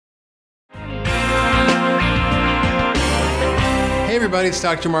everybody, it's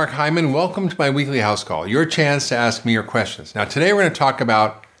Dr. Mark Hyman. Welcome to my weekly house call, your chance to ask me your questions. Now today we're going to talk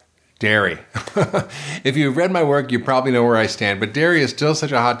about dairy. If you've read my work, you probably know where I stand, but dairy is still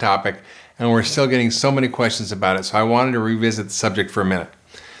such a hot topic and we're still getting so many questions about it, so I wanted to revisit the subject for a minute.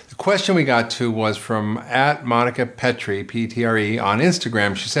 The question we got to was from @MonicaPetre, P-T-R-E, on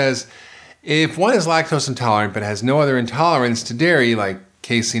Instagram. She says, if one is lactose intolerant but has no other intolerance to dairy like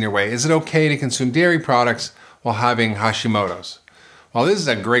casein or whey, is it okay to consume dairy products while having Hashimoto's? Well, this is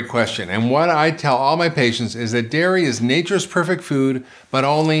a great question, and what I tell all my patients is that dairy is nature's perfect food, but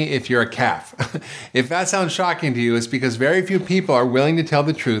only if you're a calf. If that sounds shocking to you, it's because very few people are willing to tell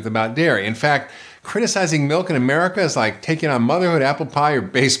the truth about dairy. In fact, criticizing milk in America is like taking on motherhood, apple pie, or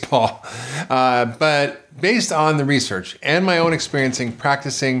baseball. But based on the research and my own experience in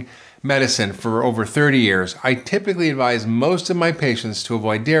practicing medicine for over 30 years, I typically advise most of my patients to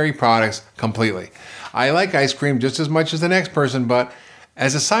avoid dairy products completely. I like ice cream just as much as the next person, but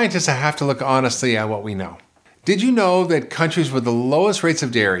as a scientist, I have to look honestly at what we know. Did you know that countries with the lowest rates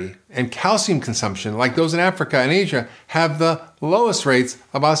of dairy and calcium consumption, like those in Africa and Asia, have the lowest rates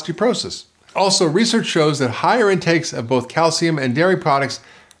of osteoporosis? Also, research shows that higher intakes of both calcium and dairy products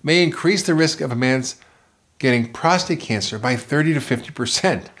may increase the risk of a man's getting prostate cancer by 30 to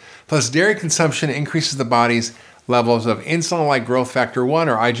 50%. Plus, dairy consumption increases the body's levels of insulin-like growth factor 1,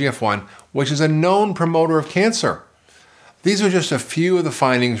 or IGF-1, which is a known promoter of cancer. These are just a few of the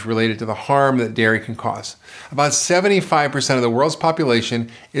findings related to the harm that dairy can cause. About 75% of the world's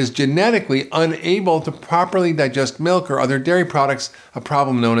population is genetically unable to properly digest milk or other dairy products, a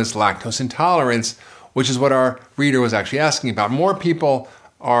problem known as lactose intolerance, which is what our reader was actually asking about. More people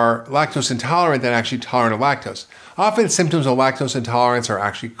are lactose intolerant than actually tolerant of lactose. Often symptoms of lactose intolerance are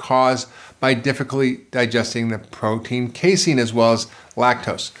actually caused by difficulty digesting the protein casein as well as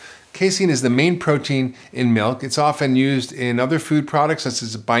lactose. Casein is the main protein in milk. It's often used in other food products such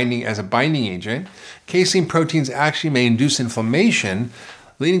as a binding agent. Casein proteins actually may induce inflammation,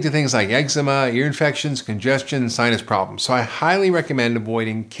 leading to things like eczema, ear infections, congestion, and sinus problems. So I highly recommend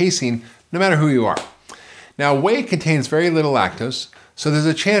avoiding casein no matter who you are. Now, whey contains very little lactose, so there's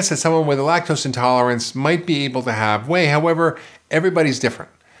a chance that someone with a lactose intolerance might be able to have whey. However, everybody's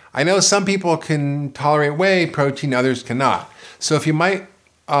different. I know some people can tolerate whey protein, others cannot. So if you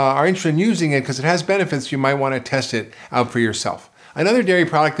are interested in using it because it has benefits, you might want to test it out for yourself. Another dairy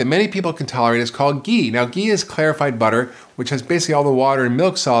product that many people can tolerate is called ghee. Now, ghee is clarified butter, which has basically all the water and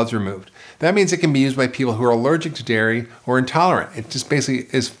milk solids removed. That means it can be used by people who are allergic to dairy or intolerant. It just basically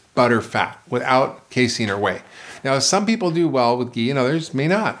is butter fat without casein or whey. Now, some people do well with ghee and others may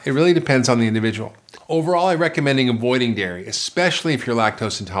not. It really depends on the individual. Overall, I'm recommending avoiding dairy, especially if you're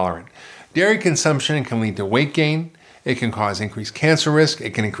lactose intolerant. Dairy consumption can lead to weight gain. It can cause increased cancer risk.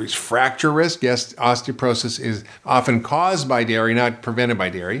 It can increase fracture risk. Yes, osteoporosis is often caused by dairy, not prevented by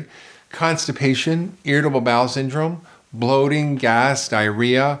dairy. Constipation, irritable bowel syndrome, bloating, gas,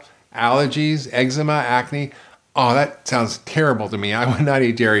 diarrhea, allergies, eczema, acne. Oh, that sounds terrible to me. I would not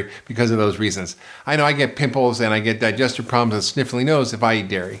eat dairy because of those reasons. I know I get pimples and I get digestive problems and sniffly nose if I eat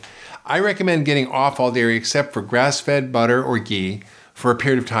dairy. I recommend getting off all dairy except for grass-fed butter or ghee for a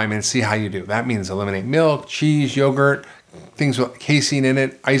period of time and see how you do. That means eliminate milk, cheese, yogurt, things with casein in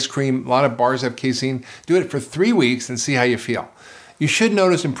it, ice cream. A lot of bars have casein. Do it for 3 weeks and see how you feel. You should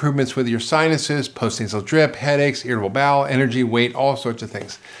notice improvements with your sinuses, postnasal drip, headaches, irritable bowel, energy, weight, all sorts of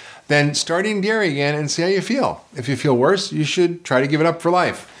things. Then start eating dairy again and see how you feel. If you feel worse, you should try to give it up for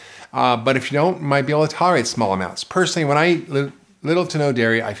life. But if you don't, you might be able to tolerate small amounts. Personally, when I eat little to no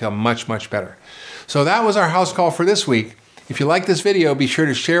dairy, I feel much, much better. So that was our house call for this week. If you like this video, be sure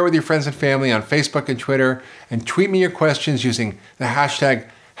to share it with your friends and family on Facebook and Twitter, and tweet me your questions using the hashtag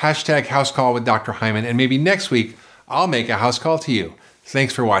HouseCall with Dr. Hyman, and maybe next week, I'll make a house call to you.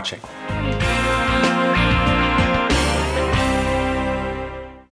 Thanks for watching.